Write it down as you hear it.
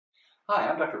Hi,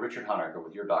 I'm Dr. Richard Honaker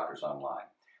with YourDoctors.Online.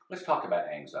 Let's talk about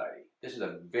anxiety. This is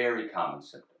a very common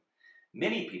symptom.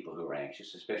 Many people who are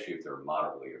anxious, especially if they're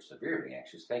moderately or severely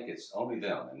anxious, think it's only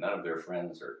them and none of their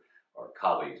friends or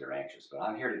colleagues are anxious. But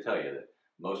I'm here to tell you that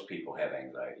most people have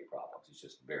anxiety problems. It's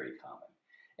just very common.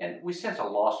 And we sense a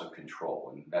loss of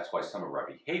control, and that's why some of our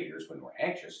behaviors when we're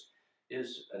anxious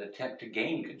is an attempt to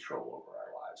gain control over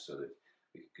our lives so that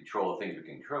we can control the things we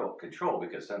can control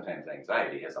because sometimes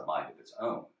anxiety has a mind of its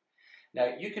own. Now,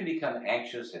 you can become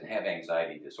anxious and have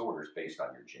anxiety disorders based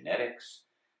on your genetics,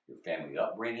 your family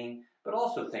upbringing, but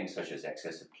also things such as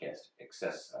excess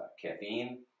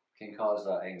caffeine can cause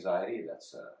anxiety.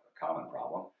 That's a common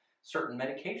problem. Certain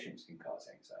medications can cause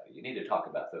anxiety. You need to talk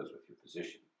about those with your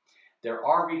physician. There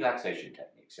are relaxation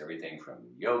techniques, everything from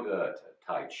yoga to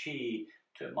Tai Chi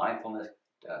to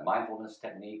mindfulness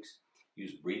techniques.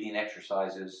 Use breathing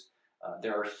exercises.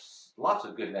 There are lots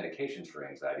of good medications for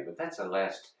anxiety, but that's a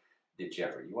last ditch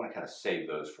effort. You want to kind of save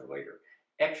those for later.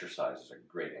 Exercise is a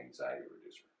great anxiety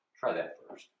reducer. Try that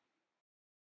first.